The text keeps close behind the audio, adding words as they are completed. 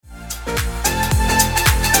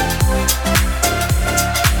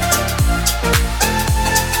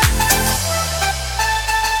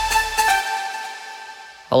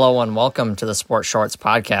Hello and welcome to the Sport Shorts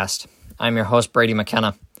podcast. I'm your host, Brady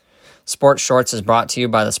McKenna. Sport Shorts is brought to you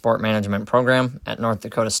by the Sport Management Program at North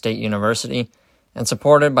Dakota State University and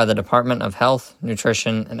supported by the Department of Health,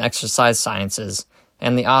 Nutrition, and Exercise Sciences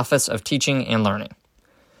and the Office of Teaching and Learning.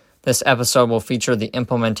 This episode will feature the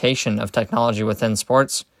implementation of technology within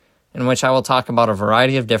sports, in which I will talk about a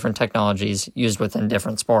variety of different technologies used within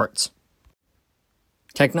different sports.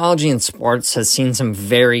 Technology in sports has seen some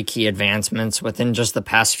very key advancements within just the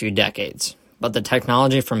past few decades, but the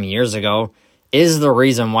technology from years ago is the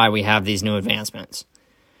reason why we have these new advancements.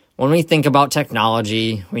 When we think about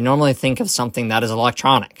technology, we normally think of something that is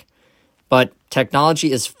electronic, but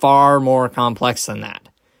technology is far more complex than that.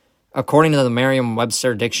 According to the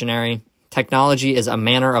Merriam-Webster dictionary, technology is a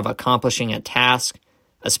manner of accomplishing a task,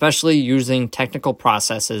 especially using technical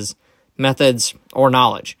processes, methods, or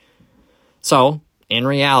knowledge. So, in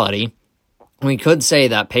reality, we could say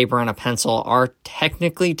that paper and a pencil are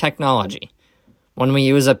technically technology. When we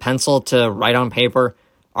use a pencil to write on paper,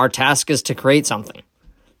 our task is to create something.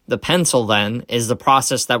 The pencil, then, is the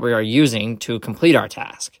process that we are using to complete our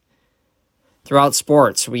task. Throughout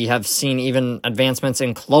sports, we have seen even advancements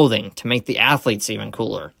in clothing to make the athletes even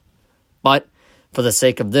cooler. But, for the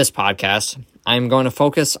sake of this podcast, I am going to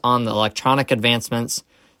focus on the electronic advancements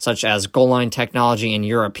such as goal line technology in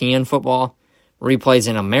European football, replays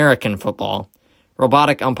in American football,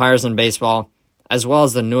 robotic umpires in baseball, as well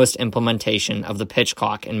as the newest implementation of the pitch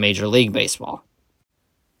clock in Major League Baseball.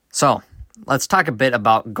 So, let's talk a bit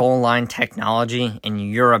about goal line technology in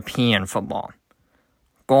European football.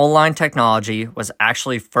 Goal line technology was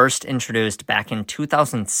actually first introduced back in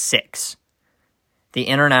 2006. The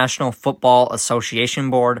International Football Association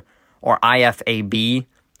Board, or IFAB,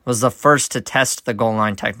 was the first to test the goal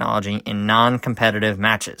line technology in non-competitive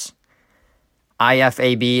matches.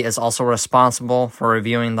 IFAB is also responsible for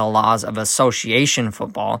reviewing the laws of association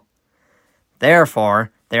football.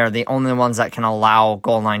 Therefore, they are the only ones that can allow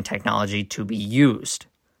goal line technology to be used.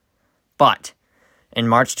 But, in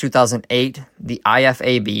March 2008, the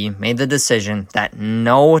IFAB made the decision that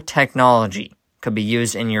no technology could be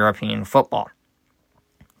used in European football.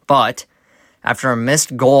 But, after a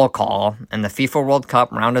missed goal call in the FIFA World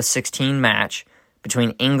Cup round of 16 match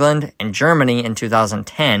between England and Germany in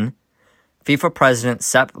 2010, FIFA President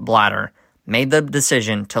Sepp Blatter made the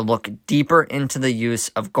decision to look deeper into the use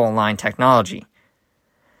of goal line technology.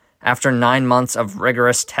 After 9 months of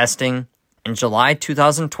rigorous testing, in July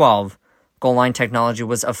 2012, goal line technology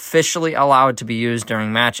was officially allowed to be used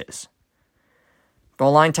during matches.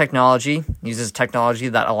 Goal line technology uses technology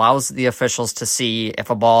that allows the officials to see if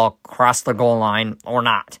a ball crossed the goal line or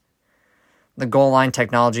not. The goal line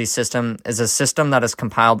technology system is a system that is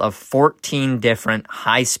compiled of 14 different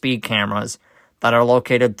high-speed cameras that are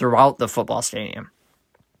located throughout the football stadium.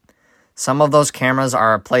 Some of those cameras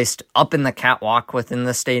are placed up in the catwalk within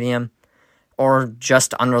the stadium or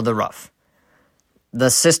just under the roof.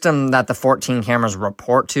 The system that the 14 cameras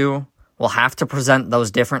report to will have to present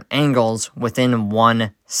those different angles within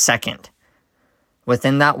 1 second.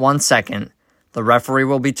 Within that 1 second, the referee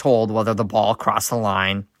will be told whether the ball crossed the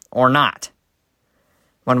line or not.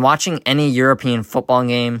 When watching any European football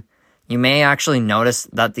game, you may actually notice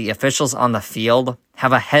that the officials on the field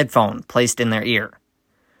have a headphone placed in their ear.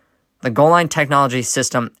 The goal line technology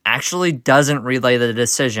system actually doesn't relay the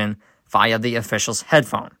decision via the official's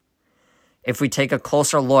headphone. If we take a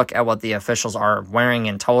closer look at what the officials are wearing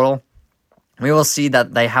in total, we will see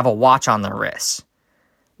that they have a watch on their wrists.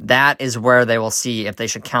 That is where they will see if they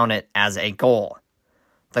should count it as a goal.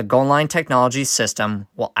 The goal line technology system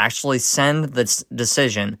will actually send the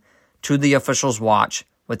decision to the official's watch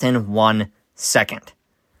within 1 second.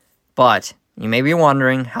 But you may be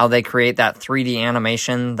wondering how they create that 3D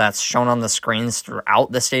animation that's shown on the screens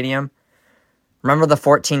throughout the stadium. Remember the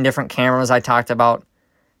 14 different cameras I talked about?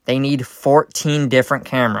 They need 14 different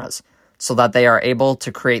cameras so that they are able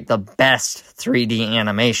to create the best 3D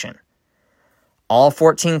animation. All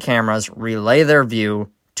 14 cameras relay their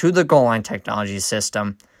view to the goal line technology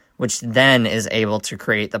system, which then is able to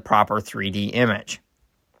create the proper 3D image.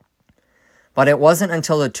 But it wasn't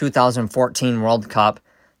until the 2014 World Cup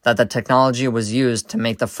that the technology was used to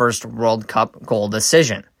make the first World Cup goal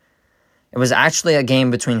decision. It was actually a game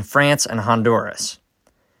between France and Honduras.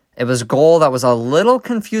 It was a goal that was a little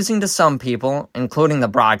confusing to some people, including the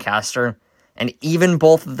broadcaster, and even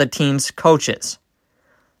both of the team's coaches.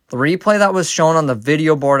 The replay that was shown on the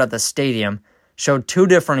video board at the stadium showed two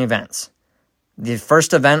different events. The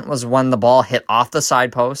first event was when the ball hit off the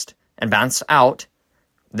side post and bounced out.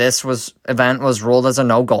 This event was ruled as a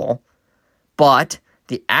no goal. But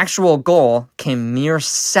the actual goal came mere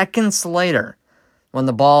seconds later, when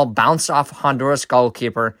the ball bounced off Honduras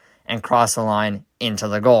goalkeeper and crossed the line into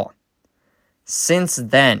the goal. Since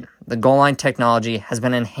then, the goal line technology has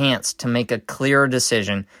been enhanced to make a clearer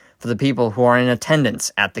decision for the people who are in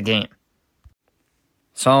attendance at the game.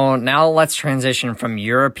 So now let's transition from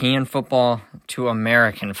European football to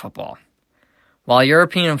American football. While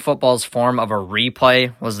European football's form of a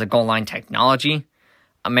replay was the goal line technology,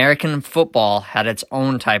 American football had its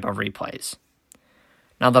own type of replays.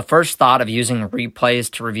 Now, the first thought of using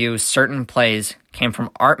replays to review certain plays came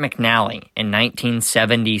from Art McNally in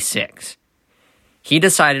 1976. He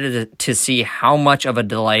decided to see how much of a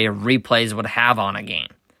delay replays would have on a game.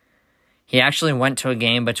 He actually went to a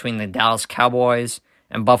game between the Dallas Cowboys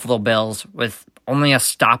and Buffalo Bills with only a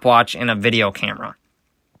stopwatch and a video camera.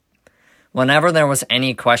 Whenever there was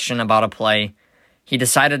any question about a play, he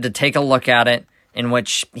decided to take a look at it, in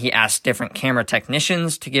which he asked different camera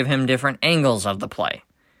technicians to give him different angles of the play.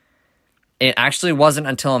 It actually wasn't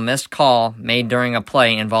until a missed call made during a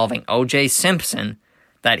play involving O.J. Simpson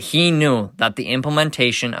that he knew that the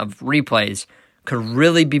implementation of replays could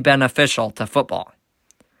really be beneficial to football.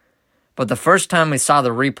 But the first time we saw the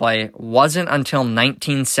replay wasn't until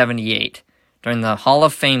 1978, during the Hall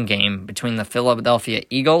of Fame game between the Philadelphia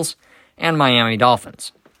Eagles and Miami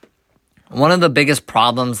Dolphins. One of the biggest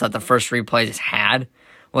problems that the first replays had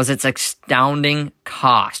was its astounding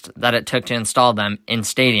cost that it took to install them in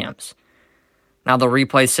stadiums. Now, the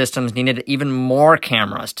replay systems needed even more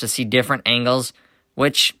cameras to see different angles,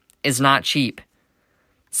 which is not cheap.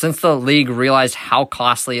 Since the league realized how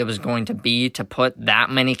costly it was going to be to put that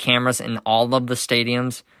many cameras in all of the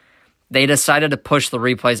stadiums, they decided to push the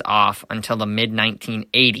replays off until the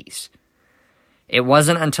mid-1980s. It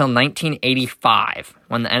wasn't until 1985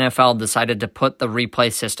 when the NFL decided to put the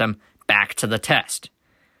replay system back to the test.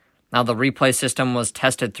 Now, the replay system was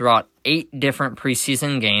tested throughout 8 different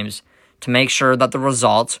preseason games to make sure that the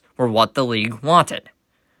results were what the league wanted.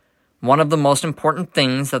 One of the most important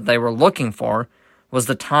things that they were looking for was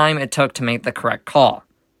the time it took to make the correct call.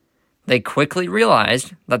 They quickly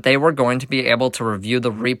realized that they were going to be able to review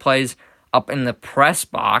the replays up in the press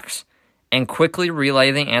box and quickly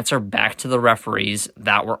relay the answer back to the referees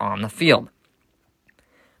that were on the field.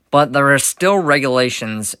 But there are still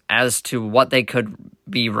regulations as to what they could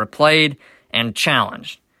be replayed and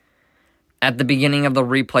challenged. At the beginning of the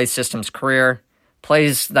replay system's career,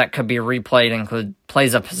 plays that could be replayed include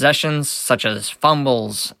plays of possessions such as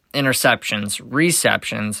fumbles, interceptions,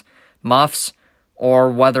 receptions, muffs, or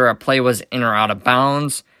whether a play was in or out of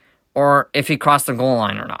bounds, or if he crossed the goal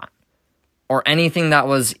line or not, or anything that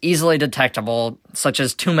was easily detectable, such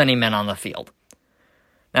as too many men on the field.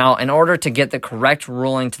 Now, in order to get the correct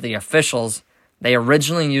ruling to the officials, they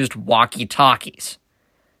originally used walkie-talkies,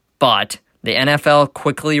 but the NFL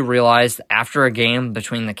quickly realized after a game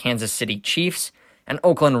between the Kansas City Chiefs and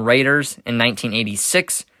Oakland Raiders in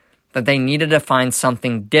 1986 that they needed to find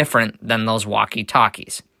something different than those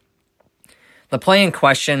walkie-talkies. The play in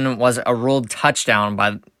question was a ruled touchdown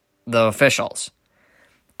by the officials.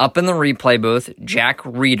 Up in the replay booth, Jack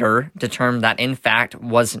Reeder determined that in fact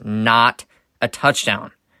was not a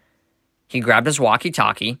touchdown. He grabbed his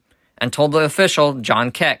walkie-talkie and told the official, John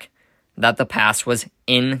Keck, that the pass was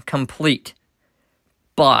incomplete.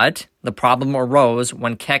 But the problem arose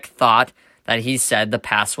when Keck thought that he said the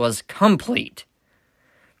pass was complete.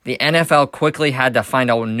 The NFL quickly had to find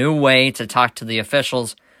a new way to talk to the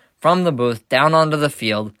officials from the booth down onto the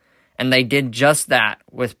field, and they did just that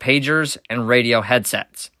with pagers and radio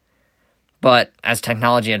headsets. But as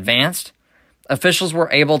technology advanced, officials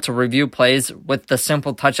were able to review plays with the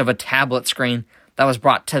simple touch of a tablet screen that was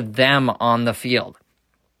brought to them on the field.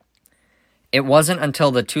 It wasn't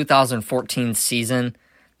until the 2014 season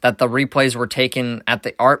that the replays were taken at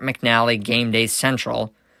the Art McNally Game Day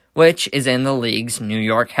Central, which is in the league's New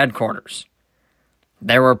York headquarters.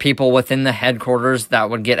 There were people within the headquarters that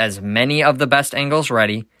would get as many of the best angles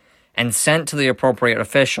ready and sent to the appropriate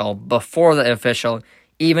official before the official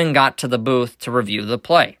even got to the booth to review the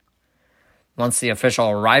play. Once the official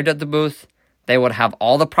arrived at the booth, they would have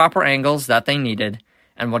all the proper angles that they needed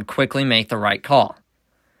and would quickly make the right call.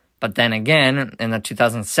 But then again, in the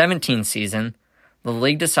 2017 season, the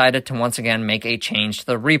league decided to once again make a change to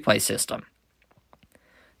the replay system.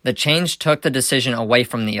 The change took the decision away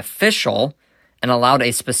from the official and allowed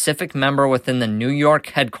a specific member within the New York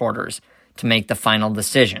headquarters to make the final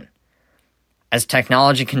decision. As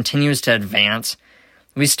technology continues to advance,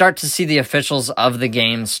 we start to see the officials of the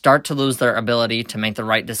game start to lose their ability to make the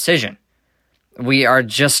right decision. We are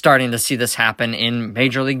just starting to see this happen in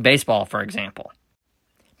Major League Baseball, for example.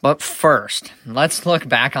 But first, let's look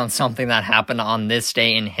back on something that happened on this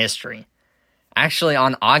day in history. Actually,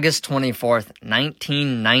 on August 24th,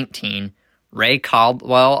 1919, Ray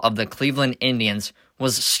Caldwell of the Cleveland Indians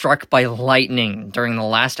was struck by lightning during the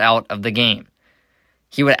last out of the game.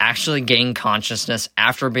 He would actually gain consciousness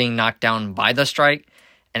after being knocked down by the strike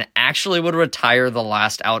and actually would retire the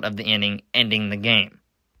last out of the inning, ending the game.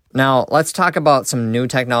 Now, let's talk about some new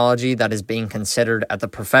technology that is being considered at the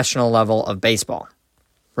professional level of baseball.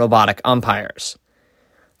 Robotic umpires.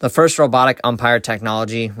 The first robotic umpire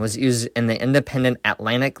technology was used in the Independent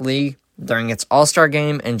Atlantic League during its All-Star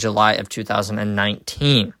game in July of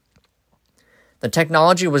 2019. The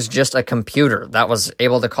technology was just a computer that was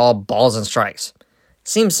able to call balls and strikes.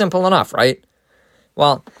 Seems simple enough, right?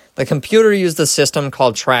 Well, the computer used a system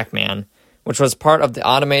called TrackMan, which was part of the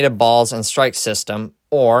Automated Balls and Strike System,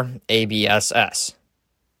 or ABSS.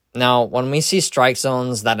 Now, when we see strike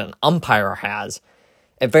zones that an umpire has,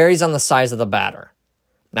 it varies on the size of the batter.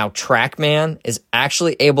 Now, TrackMan is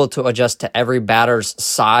actually able to adjust to every batter's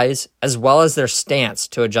size as well as their stance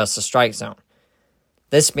to adjust the strike zone.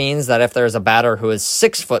 This means that if there's a batter who is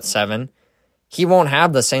 6'7", he won't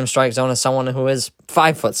have the same strike zone as someone who is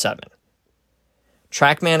 5'7".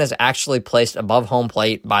 TrackMan is actually placed above home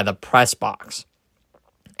plate by the press box.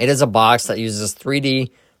 It is a box that uses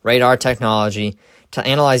 3D radar technology to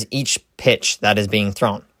analyze each pitch that is being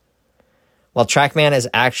thrown. Well, TrackMan is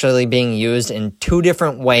actually being used in two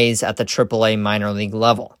different ways at the AAA minor league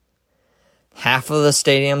level. Half of the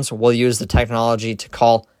stadiums will use the technology to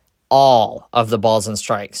call all of the balls and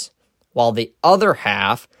strikes, while the other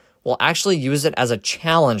half will actually use it as a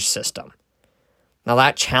challenge system. Now,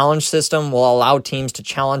 that challenge system will allow teams to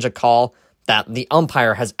challenge a call that the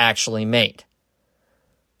umpire has actually made.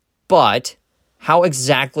 But how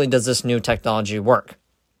exactly does this new technology work?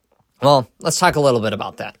 Well, let's talk a little bit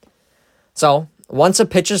about that. So, once a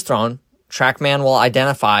pitch is thrown, TrackMan will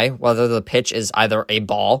identify whether the pitch is either a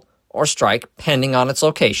ball or strike, depending on its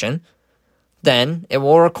location. Then, it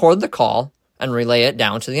will record the call and relay it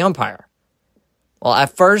down to the umpire. Well,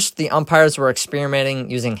 at first, the umpires were experimenting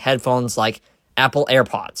using headphones like Apple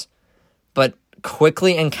AirPods, but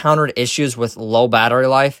quickly encountered issues with low battery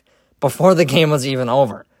life before the game was even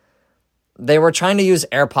over. They were trying to use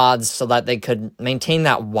AirPods so that they could maintain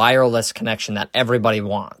that wireless connection that everybody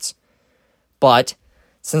wants. But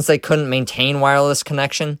since they couldn't maintain wireless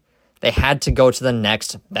connection, they had to go to the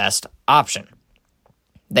next best option.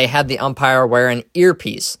 They had the umpire wear an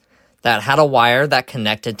earpiece that had a wire that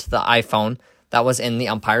connected to the iPhone that was in the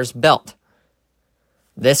umpire's belt.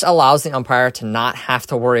 This allows the umpire to not have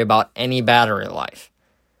to worry about any battery life.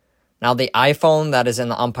 Now, the iPhone that is in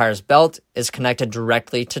the umpire's belt is connected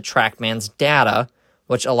directly to TrackMan's data,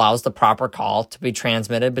 which allows the proper call to be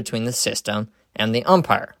transmitted between the system and the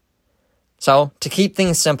umpire. So, to keep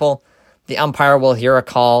things simple, the umpire will hear a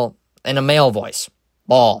call in a male voice,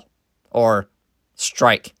 ball, or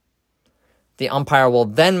strike. The umpire will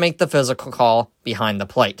then make the physical call behind the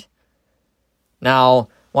plate. Now,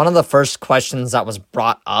 one of the first questions that was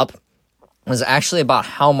brought up was actually about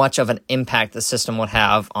how much of an impact the system would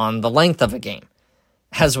have on the length of a game.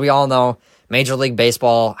 As we all know, Major League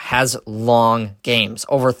Baseball has long games,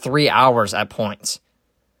 over 3 hours at points.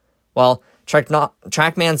 Well,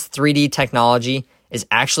 TrackMan's 3D technology is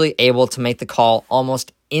actually able to make the call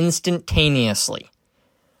almost instantaneously.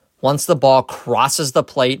 Once the ball crosses the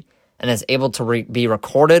plate and is able to be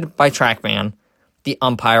recorded by TrackMan, the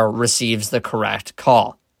umpire receives the correct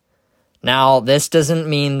call. Now, this doesn't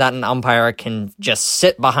mean that an umpire can just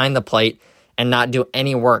sit behind the plate and not do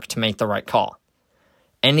any work to make the right call.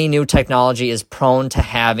 Any new technology is prone to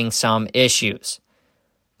having some issues.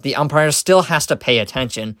 The umpire still has to pay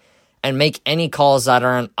attention and make any calls that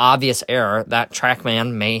are an obvious error that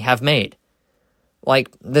TrackMan may have made. Like,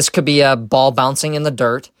 this could be a ball bouncing in the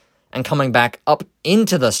dirt and coming back up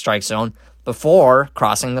into the strike zone before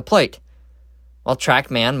crossing the plate. Well,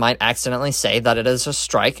 TrackMan might accidentally say that it is a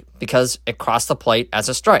strike because it crossed the plate as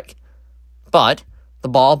a strike. But the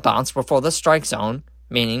ball bounced before the strike zone,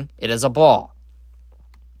 meaning it is a ball.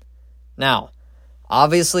 Now,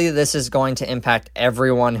 obviously this is going to impact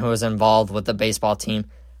everyone who is involved with the baseball team,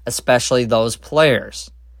 especially those players.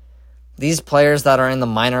 These players that are in the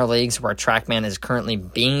minor leagues where TrackMan is currently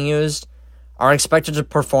being used are expected to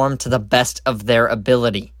perform to the best of their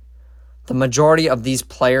ability. The majority of these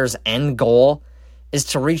players' end goal is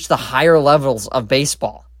to reach the higher levels of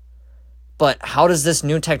baseball. But how does this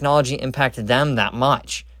new technology impact them that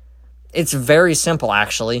much? It's very simple,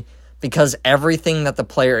 actually, because everything that the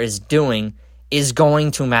player is doing is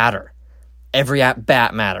going to matter. Every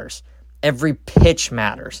at-bat matters. Every pitch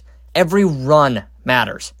matters. Every run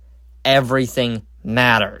matters. Everything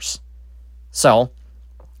matters. So,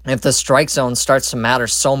 if the strike zone starts to matter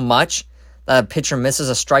so much that a pitcher misses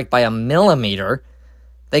a strike by a millimeter,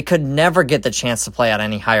 they could never get the chance to play at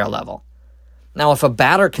any higher level. Now, if a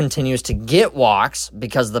batter continues to get walks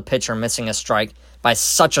because of the pitcher missing a strike by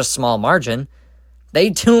such a small margin, they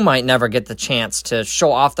too might never get the chance to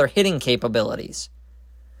show off their hitting capabilities.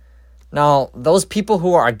 Now, those people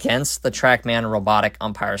who are against the TrackMan robotic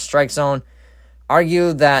umpire strike zone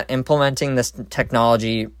argue that implementing this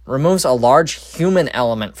technology removes a large human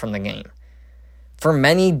element from the game. For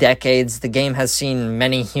many decades, the game has seen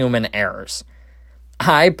many human errors.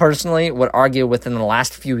 I personally would argue within the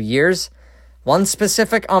last few years, one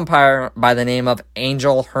specific umpire by the name of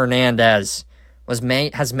Angel Hernandez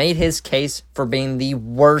has made his case for being the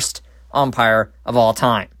worst umpire of all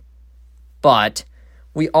time. But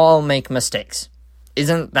we all make mistakes.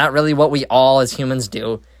 Isn't that really what we all as humans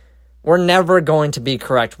do? We're never going to be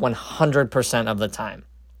correct 100% of the time.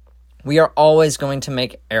 We are always going to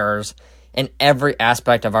make errors in every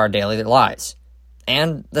aspect of our daily lives.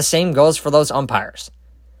 And the same goes for those umpires.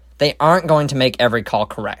 They aren't going to make every call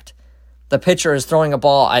correct. The pitcher is throwing a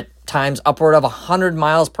ball at times upward of 100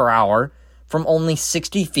 miles per hour from only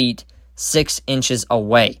 60 feet, 6 inches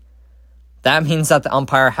away. That means that the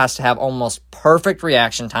umpire has to have almost perfect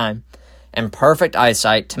reaction time and perfect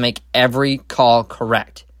eyesight to make every call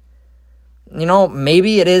correct.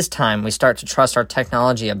 Maybe it is time we start to trust our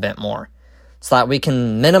technology a bit more so that we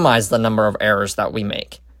can minimize the number of errors that we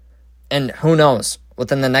make. And who knows,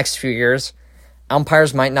 within the next few years,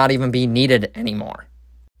 umpires might not even be needed anymore.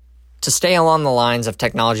 To stay along the lines of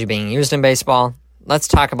technology being used in baseball, let's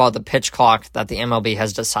talk about the pitch clock that the MLB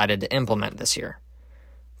has decided to implement this year.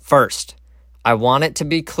 First, I want it to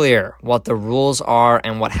be clear what the rules are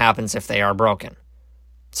and what happens if they are broken.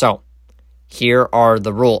 So, here are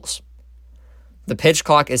the rules. The pitch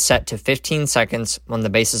clock is set to 15 seconds when the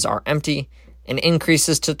bases are empty and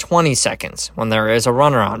increases to 20 seconds when there is a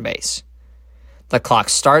runner on base. The clock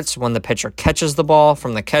starts when the pitcher catches the ball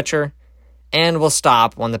from the catcher and will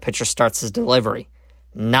stop when the pitcher starts his delivery,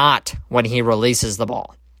 not when he releases the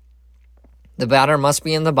ball. The batter must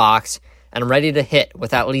be in the box and ready to hit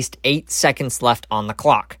with at least 8 seconds left on the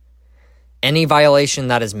clock. Any violation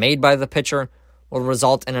that is made by the pitcher will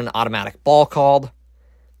result in an automatic ball called.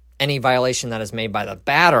 Any violation that is made by the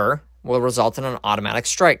batter will result in an automatic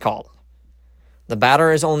strike called. The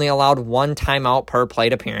batter is only allowed 1 timeout per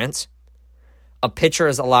plate appearance. A pitcher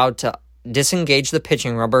is allowed to disengage the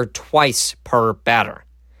pitching rubber twice per batter.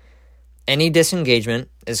 Any disengagement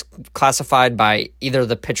is classified by either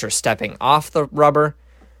the pitcher stepping off the rubber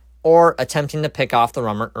or attempting to pick off the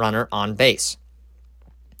runner on base.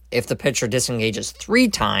 If the pitcher disengages 3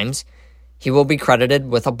 times, he will be credited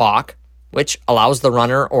with a balk, which allows the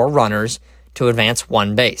runner or runners to advance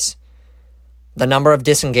 1 base. The number of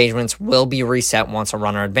disengagements will be reset once a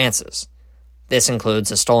runner advances. This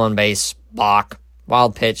includes a stolen base, balk,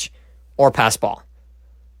 wild pitch, or pass ball.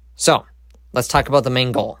 So, let's talk about the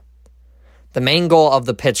main goal. The main goal of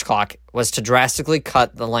the pitch clock was to drastically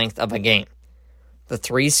cut the length of a game. The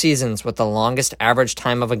 3 seasons with the longest average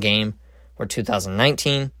time of a game were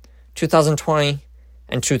 2019, 2020,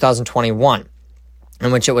 and 2021,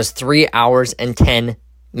 in which it was 3 hours and 10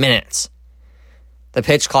 minutes. The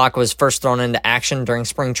pitch clock was first thrown into action during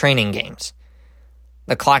spring training games.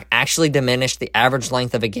 The clock actually diminished the average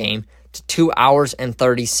length of a game to 2 hours and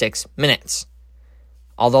 36 minutes.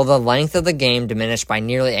 Although the length of the game diminished by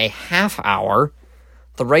nearly a half hour,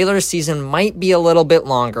 the regular season might be a little bit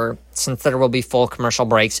longer since there will be full commercial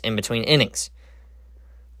breaks in between innings.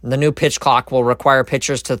 The new pitch clock will require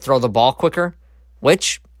pitchers to throw the ball quicker,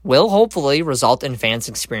 which will hopefully result in fans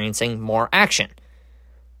experiencing more action.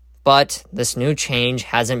 But this new change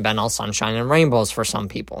hasn't been all sunshine and rainbows for some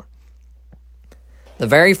people. The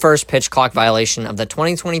very first pitch clock violation of the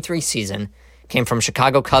 2023 season came from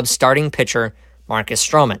Chicago Cubs starting pitcher Marcus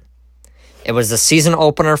Stroman. It was the season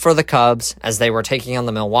opener for the Cubs as they were taking on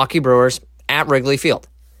the Milwaukee Brewers at Wrigley Field.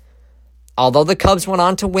 Although the Cubs went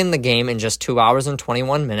on to win the game in just 2 hours and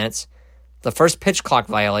 21 minutes, the first pitch clock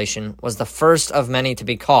violation was the first of many to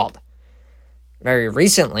be called. Very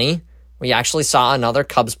recently, we actually saw another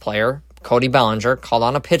Cubs player, Cody Bellinger, called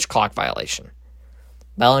on a pitch clock violation.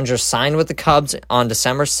 Bellinger signed with the Cubs on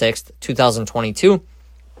December 6th, 2022,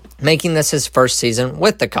 making this his first season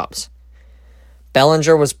with the Cubs.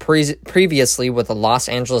 Bellinger was previously with the Los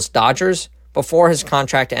Angeles Dodgers before his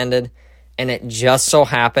contract ended, and it just so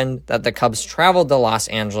happened that the Cubs traveled to Los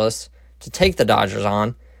Angeles to take the Dodgers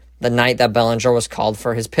on the night that Bellinger was called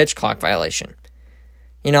for his pitch clock violation.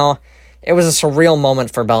 It was a surreal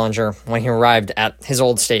moment for Bellinger when he arrived at his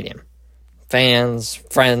old stadium. Fans,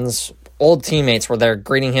 friends, old teammates were there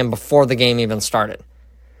greeting him before the game even started.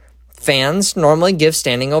 Fans normally give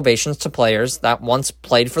standing ovations to players that once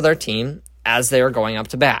played for their team as they were going up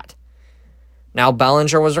to bat. Now,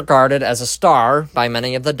 Bellinger was regarded as a star by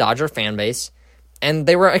many of the Dodger fan base, and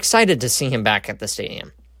they were excited to see him back at the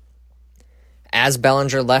stadium. As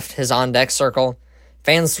Bellinger left his on-deck circle,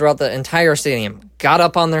 fans throughout the entire stadium got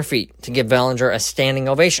up on their feet to give Bellinger a standing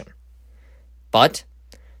ovation. But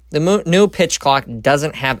the new pitch clock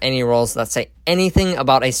doesn't have any rules that say anything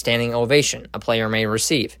about a standing ovation a player may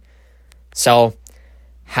receive. So,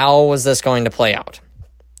 how was this going to play out?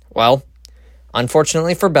 Well,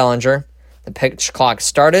 unfortunately for Bellinger, the pitch clock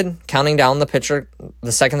started counting down the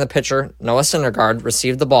second the pitcher, Noah Syndergaard,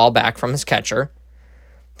 received the ball back from his catcher.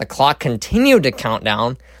 The clock continued to count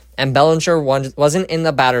down, and Bellinger wasn't in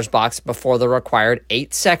the batter's box before the required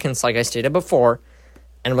 8 seconds, like I stated before,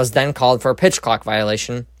 and was then called for a pitch clock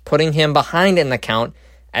violation, putting him behind in the count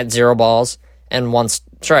at 0 balls and 1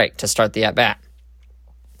 strike to start the at-bat.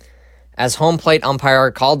 As home plate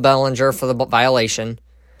umpire called Bellinger for the violation,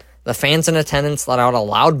 the fans in attendance let out a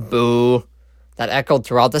loud boo that echoed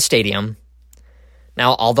throughout the stadium.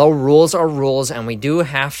 Now, although rules are rules and we do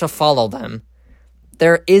have to follow them,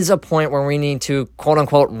 there is a point where we need to,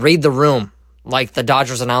 quote-unquote, read the room, like the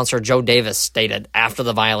Dodgers announcer Joe Davis stated after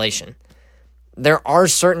the violation. There are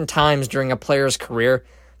certain times during a player's career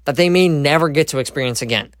that they may never get to experience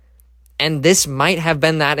again, and this might have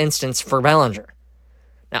been that instance for Bellinger.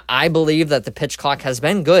 Now, I believe that the pitch clock has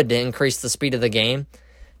been good to increase the speed of the game,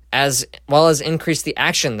 as well as increase the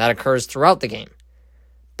action that occurs throughout the game.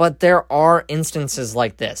 But there are instances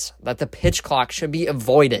like this, that the pitch clock should be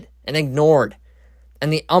avoided and ignored,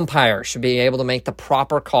 and the umpire should be able to make the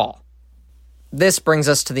proper call. This brings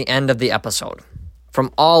us to the end of the episode.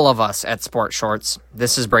 From all of us at Sport Shorts,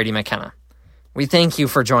 this is Brady McKenna. We thank you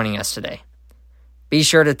for joining us today. Be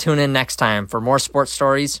sure to tune in next time for more sports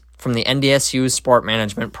stories from the NDSU Sport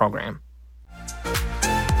Management Program.